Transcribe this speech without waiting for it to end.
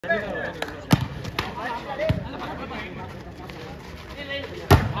One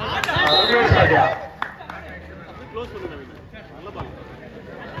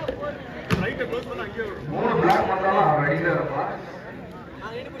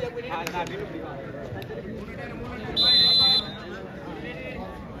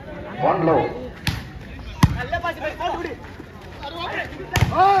low.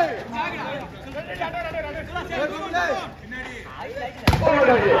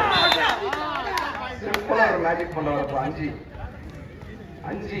 Magic பண்றப்ப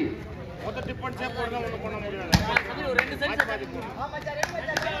அஞ்சி மொத்த டிஃபன் சேப் போடுங்க ஒண்ணு பண்ண முடியாது அது ரெண்டு செட் ஆமா சார்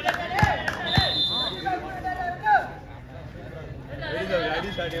ரெண்டு அடி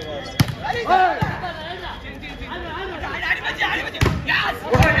சாடியே வா அடி மச்சி யாஸ்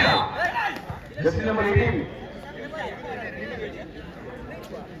ஜெசி நம்பர் 18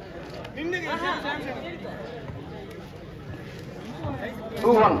 நின்னுங்க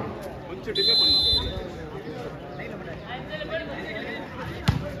 2-1 கொஞ்சம் டிலே பண்ணு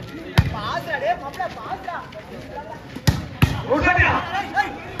பாஸ்டா டேய் மாப்ள பாஸ்டா ஓடுடா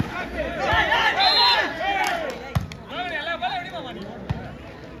எல்லா பால் எப்படி மாமா நீ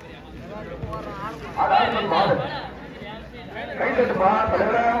ஆடாத பால் ரைட் பா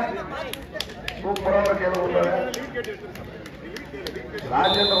தலைவரா சூப்பரா கேளு உள்ள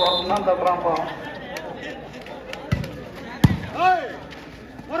ராஜேந்திர வாசனா தட்றாம்பா ஏய்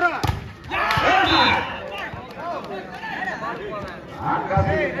போறா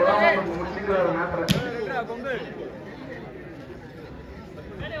ஆகாசி புறாம முடிச்சிக்கிற மேட்டர்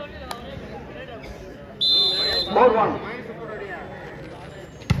 4-1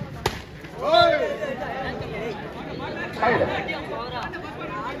 ஓய் சைடு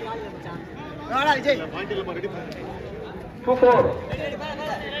வாடா விஜய் பாயிண்ட்ல ரெடி 2-4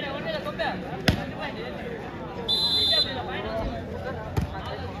 ஒண்ணேல கொம்ப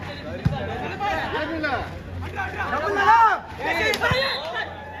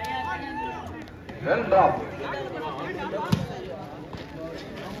Well drop.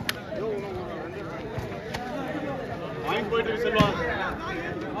 Point போயிட்டு இருக்கு செல்வா.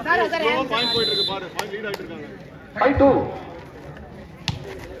 சார் பாயிண்ட் போயிட்டு இருக்கு பாரு. பாயிண்ட் லீட் ஆயிட்டு இருக்காங்க. 5-2.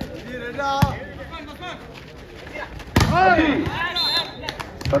 நீ ரெடா. ஹாய்.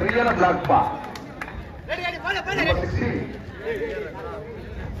 சரியான பிளாக் பா. ரெடி போல 16.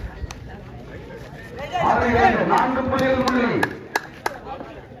 ஆறு 4 புள்ளிகள் முன்னணி.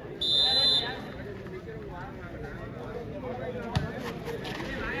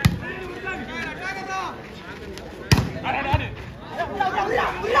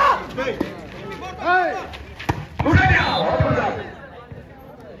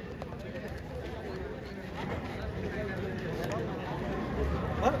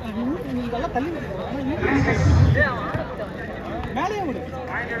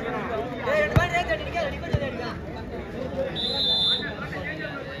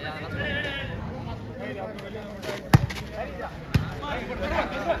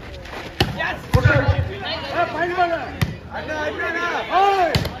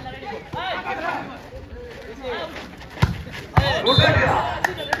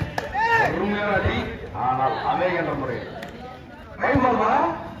 ஆனால் அநேக முறை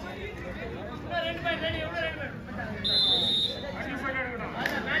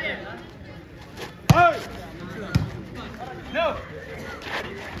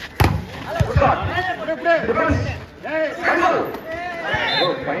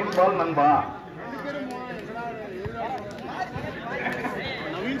ஃபைன் பால் நண்பா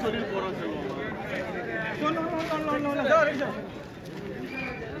நவீன் சொல்லி போறான்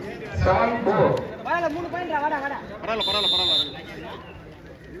பரவாயில்ல 3 பாயிண்ட் வாடா பரவாயில்ல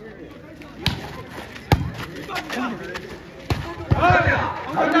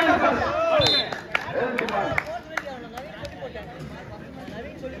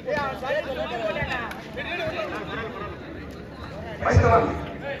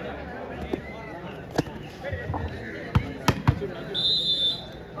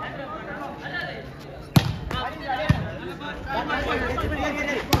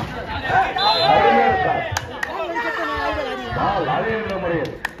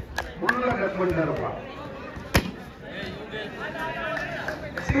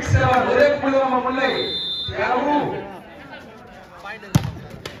ஒரே புள்ளி நம்ம முல்லை தியாகு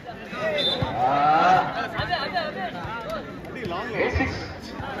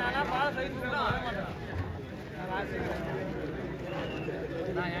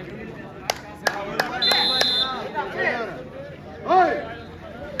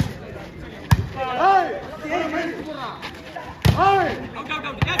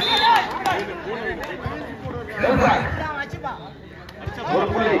ஒரு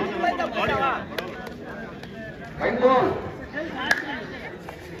புள்ளி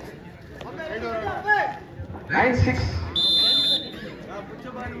 9-6.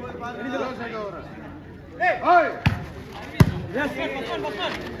 Yes.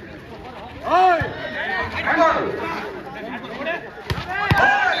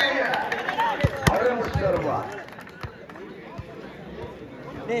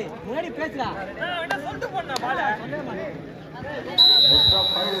 முன்னாடி பேசுடா சொல்லிட்டு போனா பால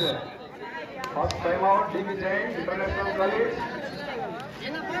First time out, DB Jain, International College.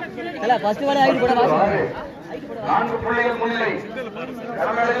 இல்ல ஃபர்ஸ்ட் வாடா ஐடி போட வாங்க 4 புள்ளிகள் முன்னிலை.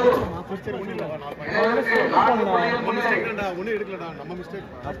 கரமேலையூர். இதற்கு 4 புள்ளிகள் முன்னிலை. ஒண்ணு எடுக்கலடா நம்ம மிஸ்டேக்.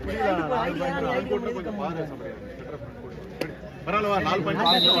 அப்படியே நான் போட்டு கொஞ்சம் பாரு சமரியா. பரவாயில்லை வா 4 பாயிண்ட்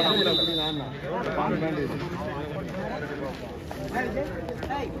வாங்கலாம் அப்படியே நான்.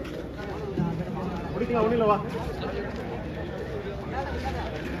 முடிக்கலாம் ஒண்ணு இல்ல வா.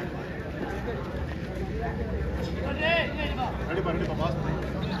 ரெடி பாஸ்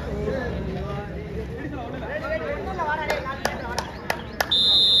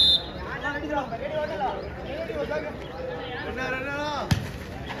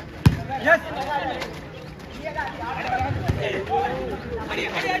எஸ்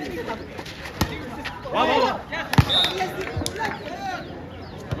வா வா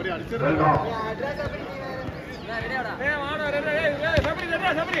சபரி அடிச்சிரடா ரெடியாடா ஏய் வாடா ரெடி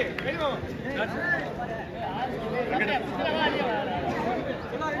சபரி ரெடி வா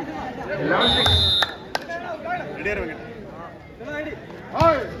ரெடியா இருங்க चलो रेडी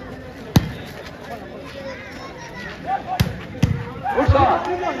हाय Good shot.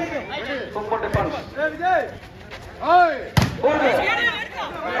 Super defense. ए विजय हाय Good.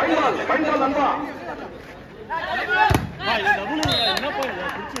 Final நண்பா. हाय டபுள் என்ன போய்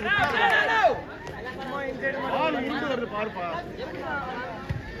புடிச்சு பால் உண்டு வருது பாருப்பா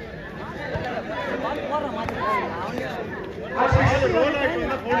பால் போற மாதிரி ரோல் ஆயிட்டு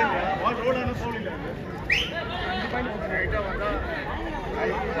வந்தா போல் இல்ல பால் ரோல் ஆன போல் இல்ல ரைட்டா வந்தா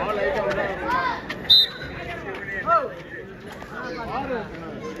பால் ரைட்டா வந்தா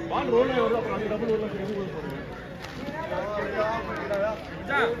பால் ரோல் ஆயி வருது அப்புறம் அந்த டபுள் ரோல் பண்ணி கோல் போடுங்க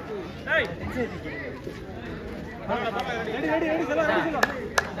ஜா டேய் ரெடி சொல்ல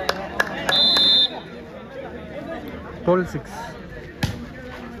 12-6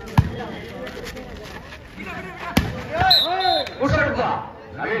 Good shot.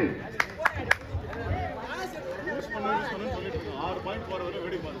 Navin. யூஸ் பண்ணனும் சொல்லிட்டு இருக்கோம் 6 பாயிண்ட் போற வரை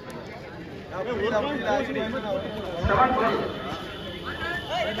வெடி பாருங்க ஒரு பாயிண்ட்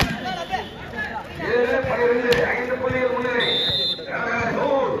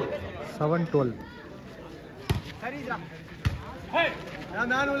 7-12 சரிடா ஹே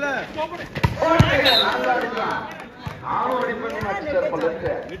நான் உள்ள நானும் ரெடி பண்ணி மாட்டேன்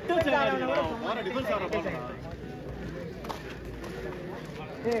போலருக்கு விட்டு சேராதீங்க வர டிஃபென்ஸ் ஆற பாருங்க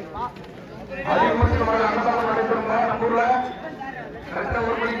ஏய் வா அதிகமாக அன்னதானம் நடைபெறும் நம்மூர்ல கரெக்டா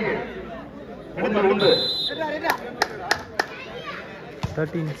ஒரு மணிக்கு உண்டு ரெடிடா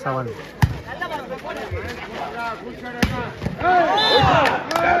 13-7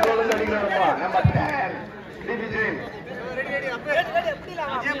 patrol அடிக்கிறாரப்பா number 10 DP Jain ready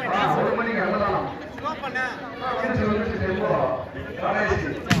எப்படிலாம் ஒரு மணிக்கு அன்னதானம் ஸ்டாப் பண்ண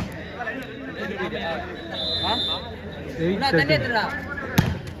நான் தண்ணி எடுத்துடா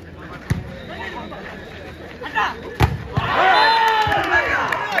அண்ணா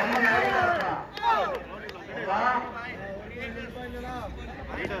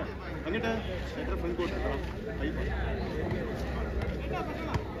அங்கிட்ட என்ற ஃப்ரண்ட் கோட் இருக்கலாம்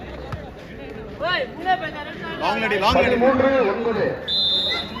ஓய் முன்னே போங்க லாங் லடி 13-9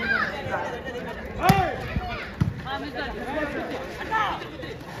 ஆ மிஸ்டர்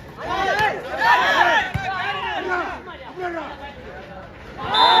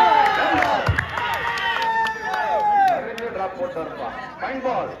டிராப் போட்டாருப்பா ஃபைன்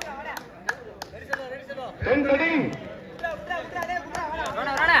பால் 10-13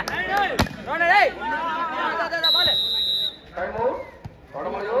 ரோனா டேய் பால் டைம் அவுட்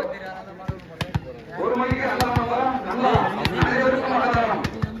வடமலையூர் ஒரு மணிக்கு அன்னதானம் நல்லா அனைவருக்கும் அன்னதானம்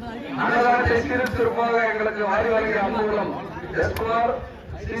அன்னதானத்தை சிறப்பாக எங்களுக்கு வாரி வழங்கிய அன்புள்ளம் எஸ்குமார்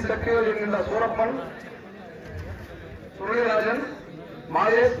ஸ்ரீ சக்திவேல் என்கின்ற சூரப்பன் சுரளிராஜன்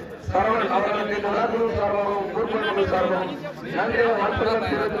மாதேஷ் சரவணன் அவர்களுக்கு இந்த விழாக்குழு சார்பாகவும் ஊர்வலக்குழு சார்பாகவும் நன்றி வாழ்த்துக்களை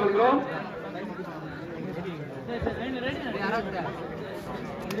தெரிவித்துக் கொள்கிறோம்.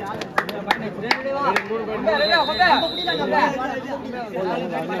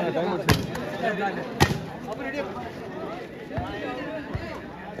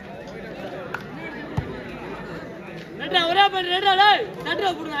 ஒரே பண்ணு ரெடா தட்டுற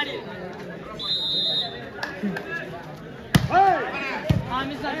போடுங்க ஆடி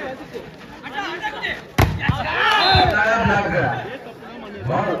மிஸ் ஆச்சு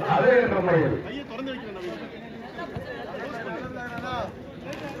அதே என்ற முறையில் கையை திறந்து வைக்கிறேன்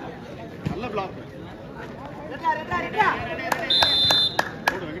நல்ல பிளாக்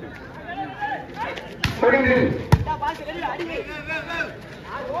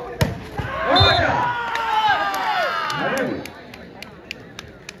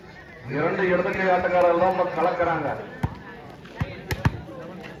இரண்டு இடதுக்கை ஆட்டக்காரர்கள் தான் கலக்கிறாங்க.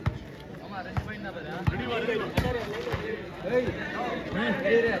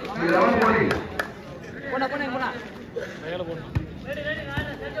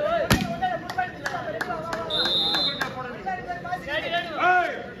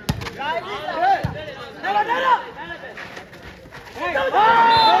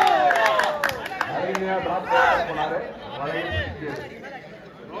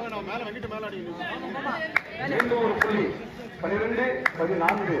 மேல வெங்கிட்டு மேல அடி மீண்டும் ஒரு புள்ளி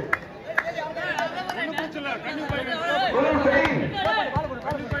 12-14.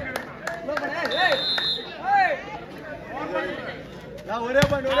 ஒரே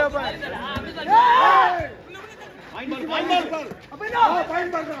பாயிண்ட்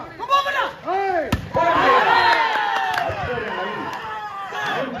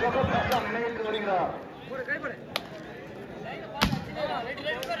நினைவுக்கு வருகிறார்.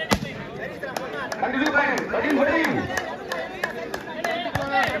 Continue playing. Continue playing.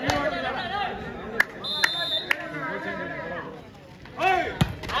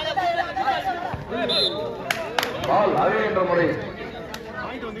 Ball அதே என்ற முறை.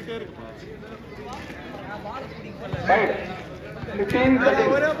 பாயிண்ட் வந்துட்டே இருக்கு. Side. 15-13.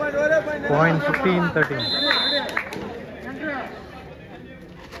 Point 15-13.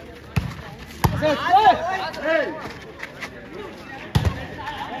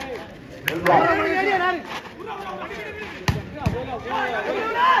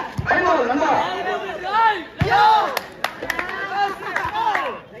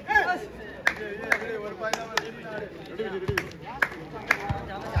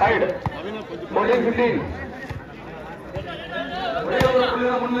 Side. 14-15.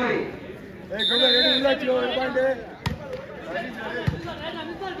 முன்னேறி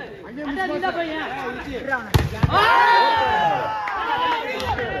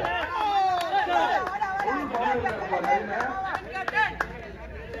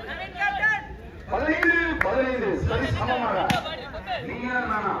பதினைந்து சரி சமமாக நீங்க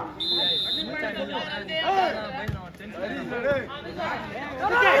நானா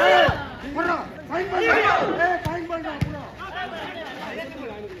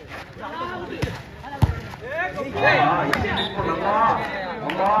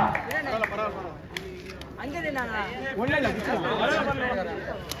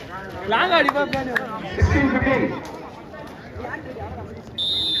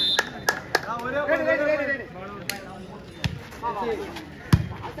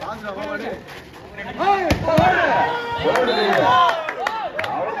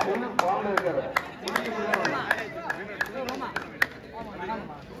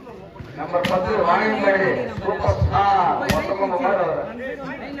நம்பர் 10 வாங்கிப்படி சூப்பர் ஸ்டார் மொத்தமா மொபைல்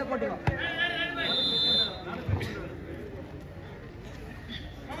லைன்ல போட்டுங்க.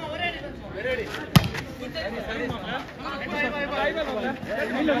 ரெடி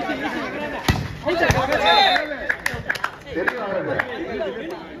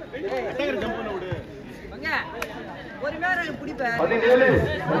ஒரு மேல புடிப்ப 17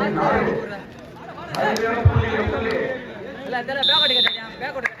 14 அரியான புள்ளி இல்ல தெர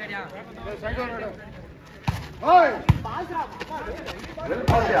பேக் ஓடிக்கறியா ஓய் பாஸ்ரா வெல்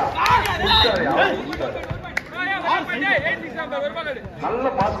பாஸ்யா நல்ல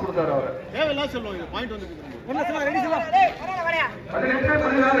பாஸ் கொடுத்தாரு அவர் தேவையில்ல சொல்லுங்க பாயிண்ட் வந்து ஒண்ணு சொல்ல ரெடி சொல்ல வரயா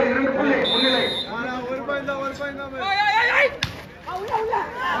 18-14 2 புள்ளி முன்னிலை ஒரு பாயிண்ட் தான் ஏய் ஏய் உள்ள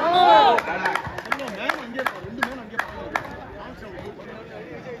மேம் அங்கே ரெண்டு மேம் அங்கே பரவாயில்ல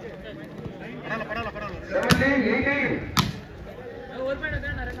 17-18 ஒரு பாயிண்ட்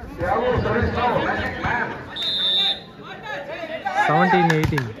தான் நடக்கும் Thiyagu service no magic man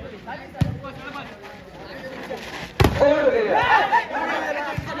 17-18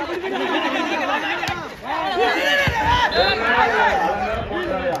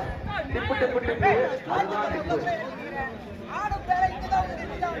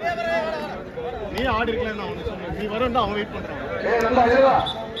 நீ ஆடி இருக்கல நான் உனக்கு சொன்னேன் நீ வரேன் அவன் வெயிட் பண்றான் ஏய் நல்லா இல்ல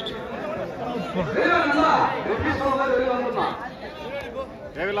நல்லா ரெடி சொல்றது வெளிய வந்துமா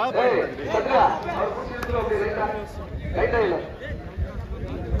தேவையில்ல ஏய் சட்டா அவர் புடிச்சிட்டு அப்படியே ரைட்டா இல்ல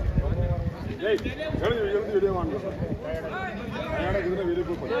ஏய் எழுதி வீடியோ வாங்க நான் இதுல வீடியோ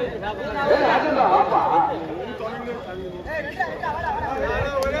போடு ஏய் அதுடா அப்பா ஏய் ரெண்டா வாடா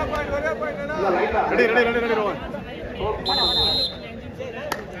ரெடி ரோவன்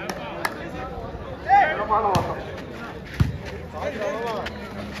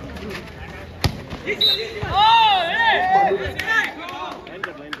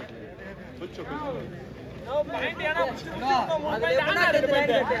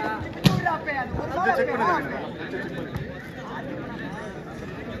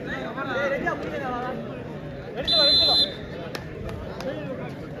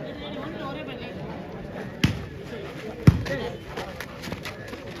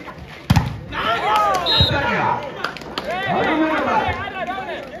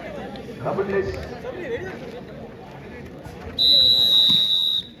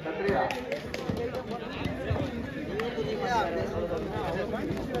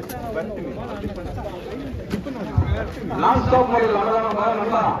Non-stop முறையில்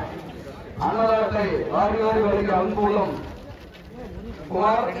அன்னதானத்தை வாரி வாரி வரைக்கும் அன்புள்ளம்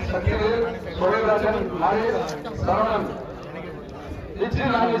குமார் சக்திவேல் சுழல்ராஜன் மகேஷ் சரவணன் நிச்சய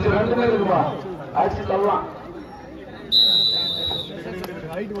நான்கு 2 பேர் இருக்குமா அடிச்சு தள்ளலாம்.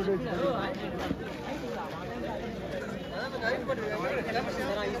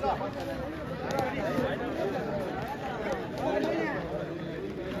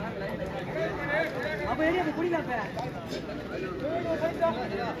 அப்ப ஏரியா குடிக்காப்ப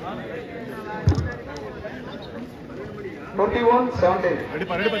 21-17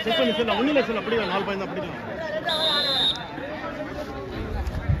 ரெடிப்பா செக் பண்ணி சொல்ல ஒண்ணு இல்ல சொல்ல அப்படியே 4 பாயிண்ட் அப்படியே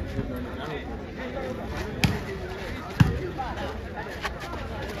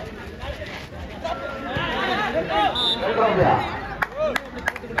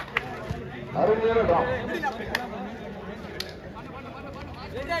அருமையான டாம்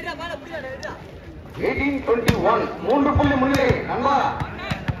 18-21 3 புள்ளி முன்னே நண்பா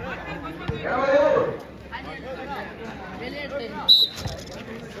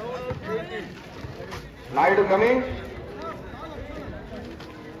நாயுடு கமிங்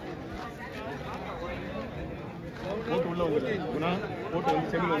போட்டு உள்ள வந்து குணா போட்டு வந்து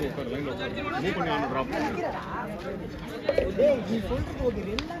செமில வந்து உட்கார் லைன்ல உட்கார் மூவ் பண்ணி ஆன டிராப் டேய் நீ சொல்லிட்டு போகுது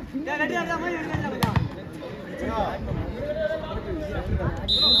எல்லாம் ரெடி ஆடா மாதிரி எடுங்கடா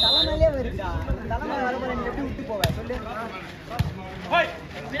தலைமையிலே வருடா தலைமை வரப்ப நீ எப்படி விட்டு போவ சொல்லு ஹோய்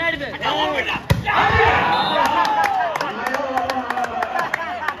பின்னாடி போய்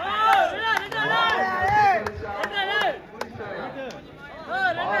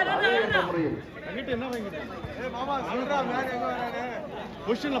அங்கிட்ட என்ன வாங்கிட்டு ஏய் மாமா சொல்றா மேல எங்க வரானே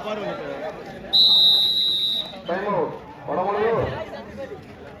பொசிஷன்ல பாரு வந்து டைம் அவுட் படமலையோ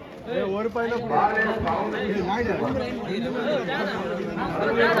ஏய் ஒரு பாயிண்ட்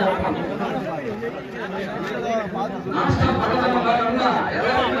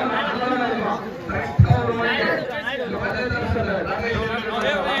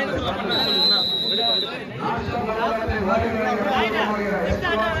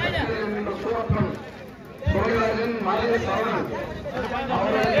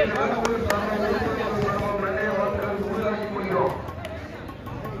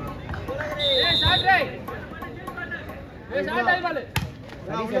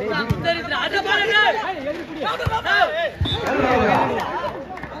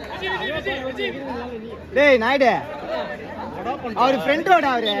டேய் நாயுடு அவர் ஃப்ரெண்டோட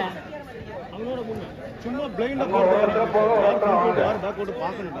அவரு அவனோட முன்ன சும்மா பிளைண்டா போட்டு யார் பேக் போட்டு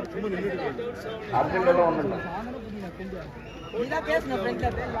பார்க்கணும் சும்மா நின்னுட்டு அர்ஜென்ட் ஒண்ணு இல்ல நீதா பேசுன ஃப்ரெண்ட்ல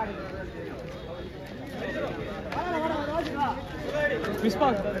மிஸ்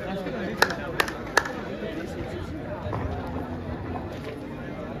பாஸ்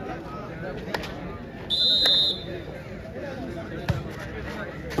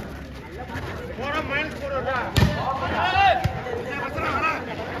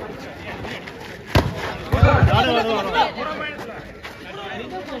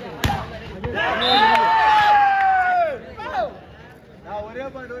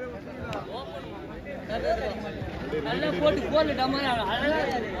நல்லா போட்டு கோல் டம்ம அழகா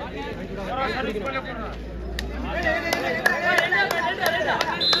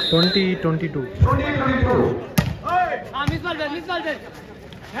 20-22 மிஸ் பால்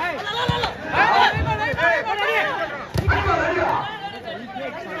ஹேய்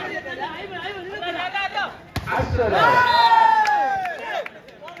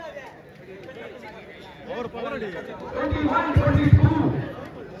ஓவர் பவர் அடி 21-22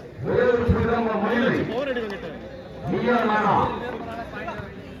 வேறு புரியாம மயிலை ஓவர் அடி வந்துட்டு நீயா நானா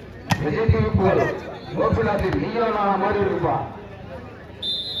விஜய் டிவி போல கோபிநாத் நீயா நானா மாதிரி இருப்பா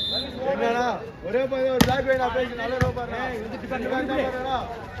என்னடா ஒரே பையன் ஒரு பிளாக் வேணா பேசி நல்ல ரோ பாரு இது டிஃபெண்ட் பண்ணடா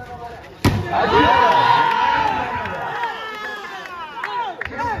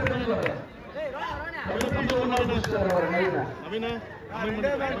 22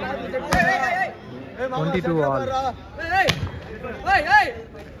 all.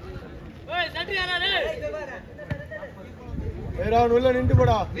 உள்ள நின்று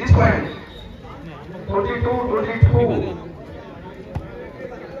போடா. 22-22.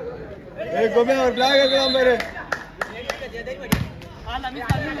 கோபி ஒரு பிளாக் எடுக்கலாம் பாரு.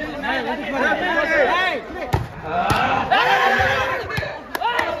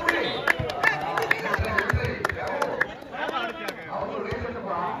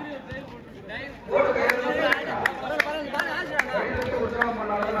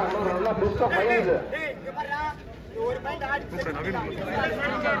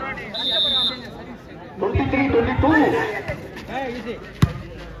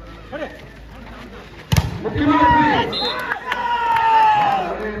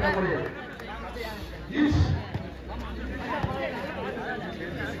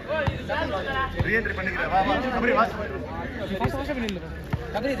 ரீஎன்ட்ரி பண்ணிக்கிறேன். வா வா கபடி வாஸ்.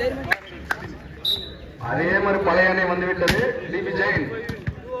 கபடி தைரியமா. அதே மாதிரி பழைய அணை வந்து விட்டது. டிபி ஜெயின்.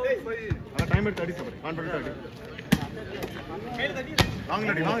 டைம் எடுத்து அடி சபரி. கான்ஃபிடன்ட் அடி. லாங்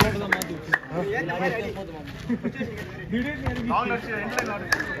அடி லாங் அடி தான் மாத்தி. லாங் அடி எண்ட்ல ஆடு.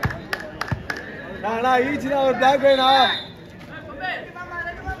 நானா ஈச்சினா ஒரு பிளாக் வேணா.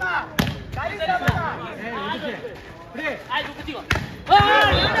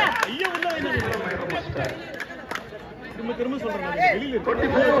 ஐயா உள்ள வேணும். திரும்ப சொல்றேன் வெளியில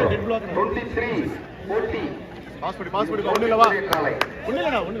 23-40. பாஸ்போர்ட் ஒண்ணு இல்ல வா. ஒண்ணு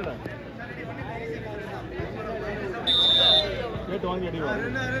இல்லடா ஒண்ணு இல்லடா. கேட் வாங்கி அடி வா.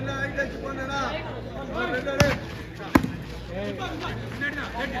 ரெண்டு ஐட்டச் பண்ணடா. ரெண்டு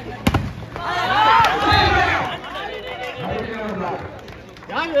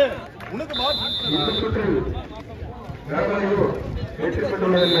யாரு உனக்கு பால் இந்த சுற்று வெற்றி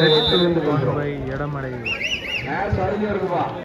பெற்றுள்ளது. இடமடை மேட்ச் அருமையா இருக்குப்பா.